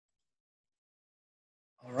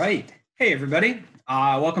All right. Hey, everybody.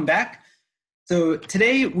 Welcome back. So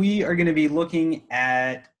today we are going to be looking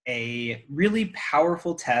at a really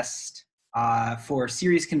powerful test for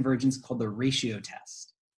series convergence called the ratio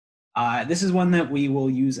test. This is one that we will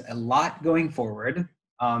use a lot going forward,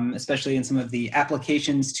 especially in some of the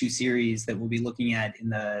applications to series that we'll be looking at in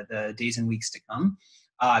the days and weeks to come.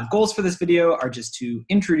 Goals for this video are just to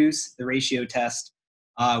introduce the ratio test,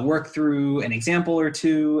 work through an example or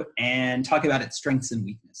two, and talk about its strengths and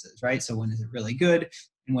weaknesses, right? So when is it really good,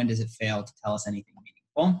 and when does it fail to tell us anything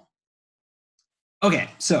meaningful? Okay,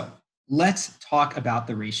 so let's talk about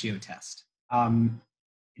the ratio test.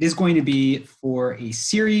 It is going to be for a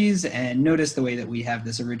series, and notice the way that we have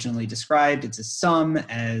this originally described. It's a sum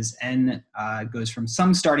as n goes from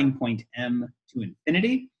some starting point m to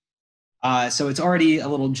infinity. So it's already a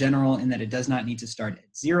little general in that it does not need to start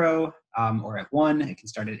at 0 or at 1. It can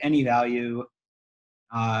start at any value.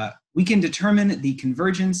 We can determine the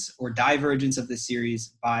convergence or divergence of the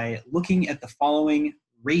series by looking at the following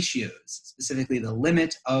ratios, specifically the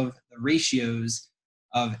limit of the ratios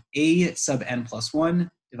of a sub n plus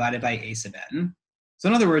 1 divided by a sub n. So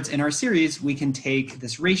in other words, in our series, we can take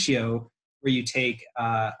this ratio where you take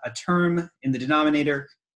a term in the denominator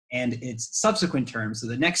and its subsequent term, so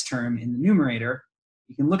the next term in the numerator.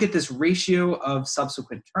 You can look at this ratio of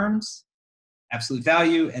subsequent terms, absolute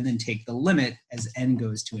value, and then take the limit as n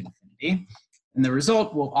goes to infinity. And the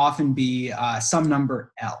result will often be some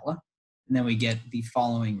number L, and then we get the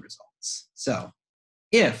following results. So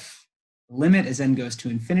if the limit as n goes to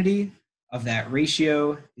infinity of that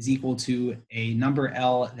ratio is equal to a number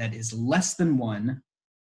L that is less than 1,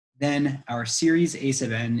 then our series a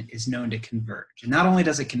sub n is known to converge. And not only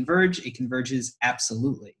does it converge, it converges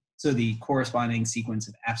absolutely. So the corresponding sequence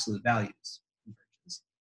of absolute values converges.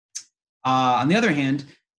 On the other hand,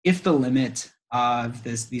 if the limit of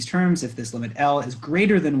these terms, if this limit L is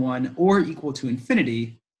greater than 1 or equal to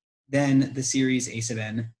infinity, then the series a sub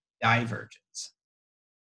n diverges.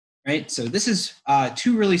 Right? So this is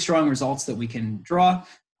two really strong results that we can draw.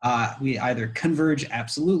 We either converge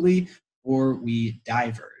absolutely or we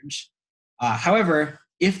diverge. However,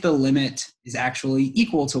 if the limit is actually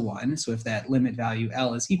equal to 1, so if that limit value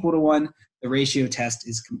L is equal to 1, the ratio test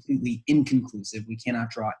is completely inconclusive. We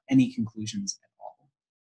cannot draw any conclusions at all.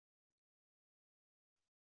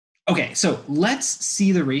 Okay, so let's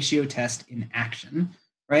see the ratio test in action,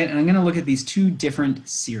 right? And I'm going to look at these two different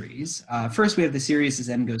series. First, we have the series as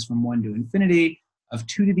n goes from 1 to infinity of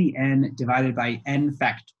 2 to the n divided by n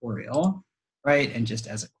factorial, right? And just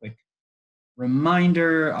as a quick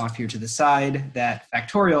reminder off here to the side, that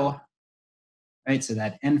factorial, right? So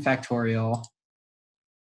that n factorial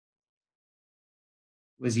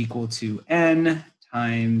was equal to n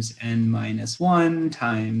times n minus 1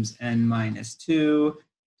 times n minus 2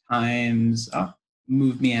 times,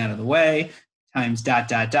 move me out of the way, times dot,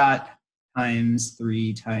 dot, dot, times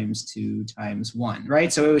 3 times 2 times 1,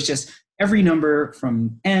 right? So it was just every number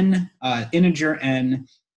from n, integer n,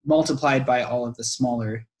 multiplied by all of the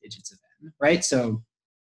smaller digits of n, right? So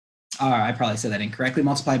I probably said that incorrectly,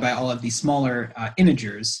 multiplied by all of the smaller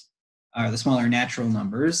integers, or the smaller natural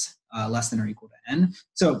numbers, less than or equal to n.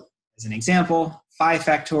 So as an example, 5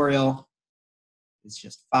 factorial is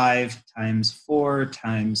just 5 times 4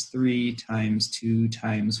 times 3 times 2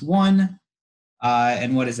 times 1.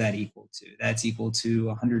 And what is that equal to? That's equal to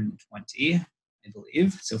 120, I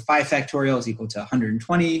believe. So 5 factorial is equal to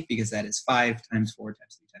 120 because that is 5 times 4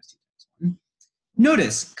 times 3 times 2 times 1.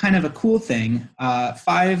 Notice, kind of a cool thing, 5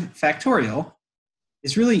 factorial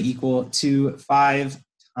is really equal to 5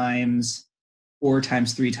 times 4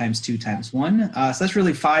 times 3 times 2 times 1. So that's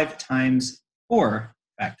really 5 times 4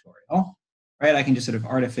 factorial, right? I can just sort of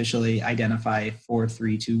artificially identify 4,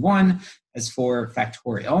 3, 2, 1 as 4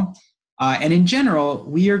 factorial. And in general,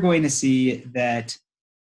 we are going to see that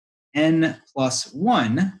n plus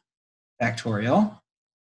 1 factorial,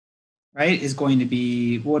 right, is going to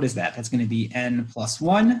be, what is that? That's going to be n plus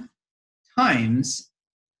 1 times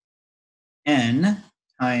n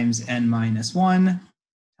minus 1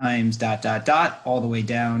 times dot, dot, dot, all the way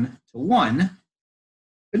down to 1.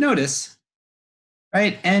 But notice,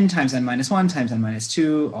 right, n times n minus 1 times n minus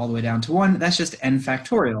 2, all the way down to 1, that's just n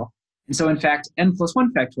factorial. And so in fact, n plus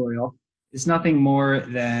 1 factorial is nothing more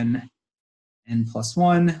than n plus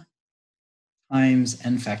 1 times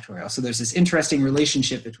n factorial. So there's this interesting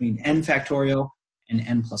relationship between n factorial and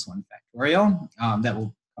n plus 1 factorial that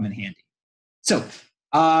will come in handy. So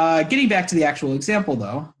getting back to the actual example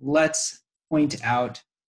though, let's point out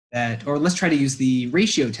that, or let's try to use the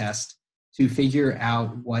ratio test to figure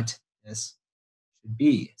out what this should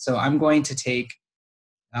be. So I'm going to take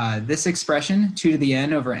this expression, 2 to the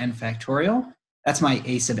n over n factorial, That's my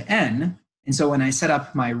a sub n. And so when I set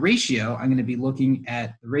up my ratio, I'm going to be looking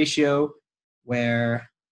at the ratio where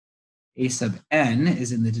a sub n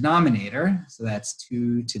is in the denominator. So that's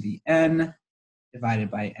 2 to the n divided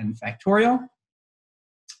by n factorial.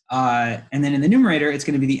 And then in the numerator, it's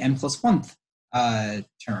going to be the n plus 1th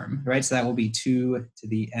term, right? So that will be 2 to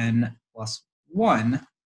the n plus 1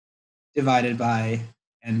 divided by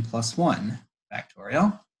n plus 1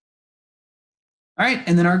 factorial. All right,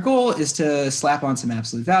 and then our goal is to slap on some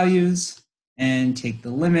absolute values and take the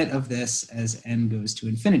limit of this as n goes to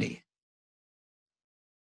infinity.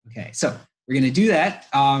 Okay, so we're going to do that.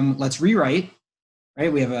 Let's rewrite,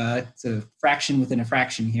 right? We have a sort of fraction within a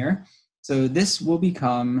fraction here. So this will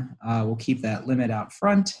become, we'll keep that limit out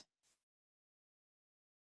front.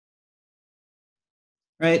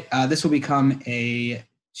 Right, this will become a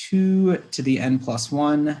 2 to the n plus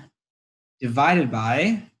 1 divided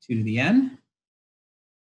by 2 to the n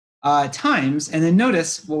times, and then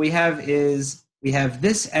notice what we have is we have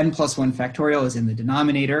this n plus 1 factorial is in the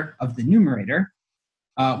denominator of the numerator.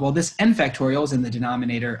 Well, this n factorial is in the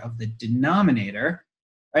denominator of the denominator,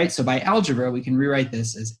 right? So by algebra, we can rewrite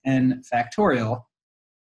this as n factorial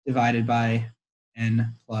divided by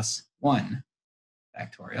n plus 1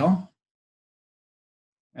 factorial,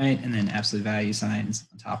 right? And then absolute value signs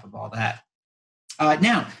on top of all that.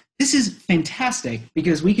 Now, this is fantastic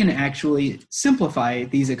because we can actually simplify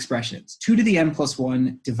these expressions. 2 to the n plus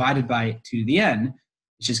 1 divided by 2 to the n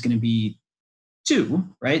is just going to be 2,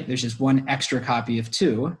 right? There's just one extra copy of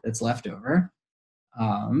 2 that's left over.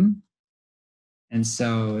 And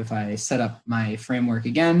so if I set up my framework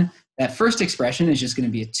again, that first expression is just going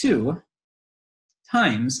to be a 2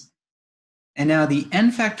 times, and now the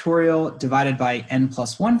n factorial divided by n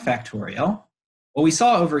plus 1 factorial. Well, we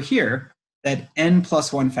saw over here that n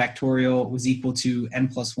plus 1 factorial was equal to n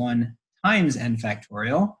plus 1 times n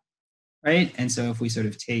factorial, right? And so if we sort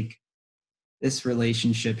of take this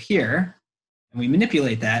relationship here and we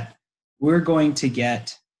manipulate that, we're going to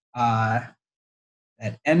get that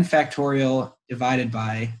n factorial divided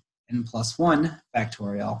by n plus 1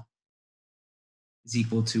 factorial is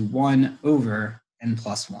equal to 1 over n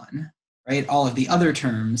plus 1, right? All of the other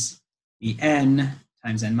terms, the n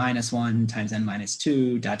times n minus 1 times n minus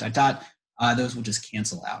 2, dot, dot, dot, those will just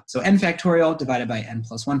cancel out. So n factorial divided by n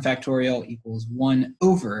plus 1 factorial equals 1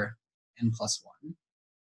 over n plus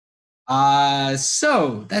 1.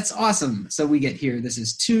 So that's awesome. So we get here, this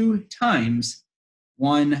is 2 times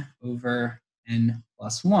 1 over n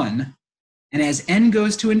plus 1. And as n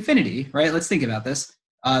goes to infinity, right, let's think about this.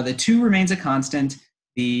 The 2 remains a constant.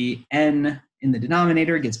 The n in the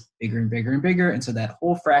denominator gets bigger and bigger and bigger. And so that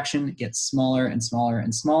whole fraction gets smaller and smaller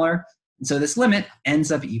and smaller. And so this limit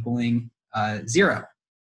ends up equaling 0.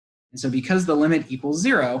 And so because the limit equals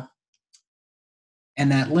 0,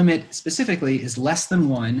 and that limit specifically is less than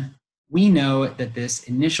 1, we know that this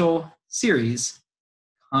initial series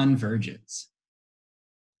converges.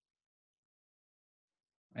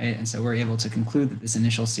 Right? And so we're able to conclude that this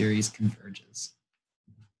initial series converges.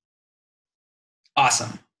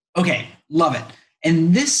 Awesome. Okay, love it.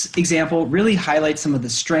 And this example really highlights some of the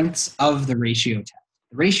strengths of the ratio test.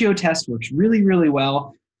 The ratio test works really, really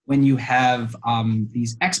well when you have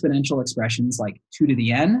these exponential expressions like 2 to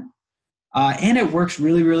the n, and it works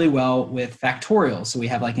really, really well with factorials. So we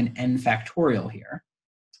have like an n factorial here.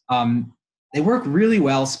 They work really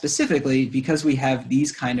well specifically because we have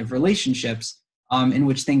these kind of relationships in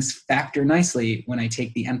which things factor nicely when I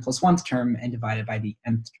take the n plus 1th term and divide it by the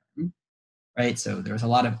nth term, right? So there's a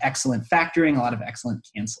lot of excellent factoring, a lot of excellent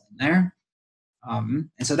canceling there. And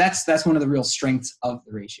so that's one of the real strengths of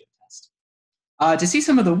the ratio test. To see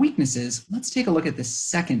some of the weaknesses, let's take a look at the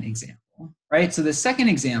second example, right? So the second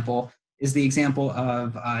example is the example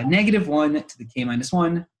of -1 to the k minus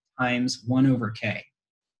 1 times 1 over k.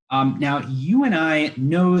 Now, you and I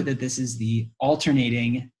know that this is the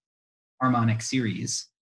alternating harmonic series,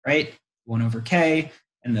 right? 1 over k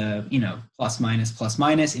and the plus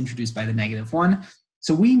minus introduced by the -1.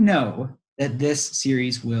 So we know that this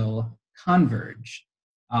series will converge.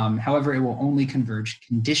 However, it will only converge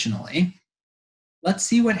conditionally. Let's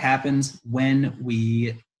see what happens when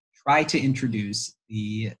we try to introduce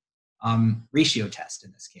the ratio test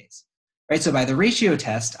in this case. Right, so by the ratio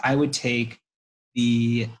test, I would take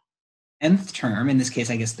the nth term, in this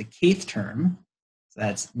case, I guess the kth term, so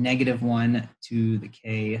that's -1 to the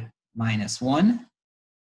k minus 1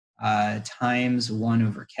 times 1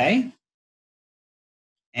 over k.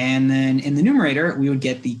 And then in the numerator, we would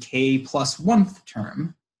get the k plus 1th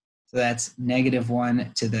term. So that's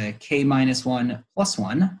 -1 to the k minus 1 plus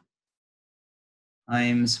 1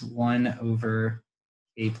 times 1 over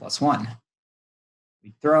k plus 1.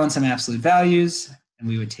 We'd throw in some absolute values, and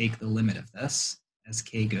we would take the limit of this as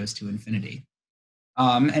k goes to infinity.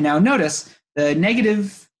 And now notice the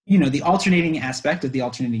negative, the alternating aspect of the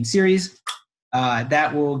alternating series,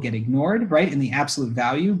 that will get ignored, right? In the absolute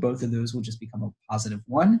value, both of those will just become a positive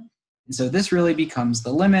 1. And so this really becomes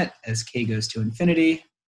the limit as k goes to infinity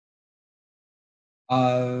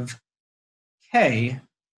of k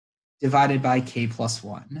divided by k plus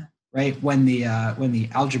 1, right? When the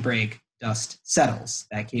algebraic dust settles,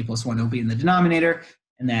 that k plus 1 will be in the denominator,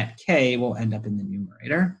 and that k will end up in the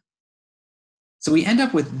numerator. So we end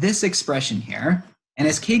up with this expression here, and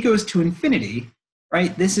as k goes to infinity,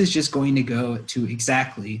 right, this is just going to go to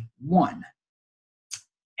exactly 1.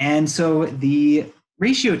 And so the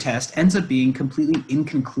ratio test ends up being completely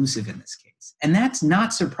inconclusive in this case. And that's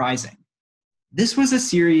not surprising. This was a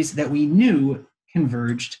series that we knew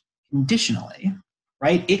converged conditionally,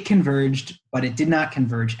 right? It converged, but it did not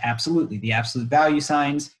converge absolutely. The absolute value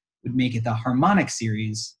signs would make it the harmonic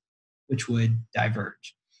series, which would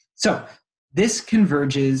diverge. So this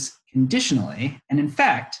converges conditionally. And in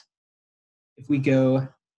fact, if we go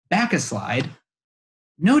back a slide,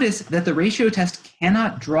 notice that the ratio test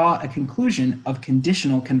cannot draw a conclusion of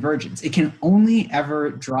conditional convergence. It can only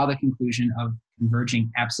ever draw the conclusion of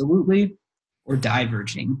converging absolutely or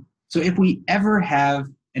diverging. So if we ever have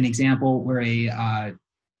an example where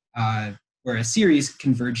a series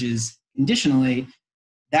converges conditionally,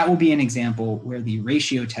 that will be an example where the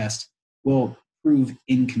ratio test will prove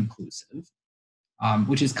inconclusive,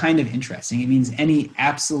 which is kind of interesting. It means any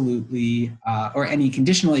absolutely or any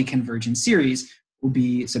conditionally convergent series will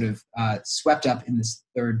be sort of swept up in this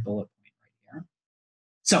third bullet point right here.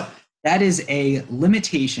 So that is a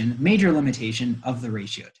limitation, major limitation of the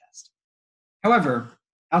ratio test. However,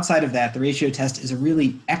 outside of that, the ratio test is a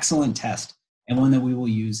really excellent test and one that we will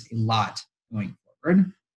use a lot going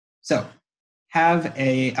forward. So have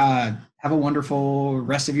a wonderful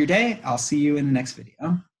rest of your day. I'll see you in the next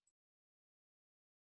video.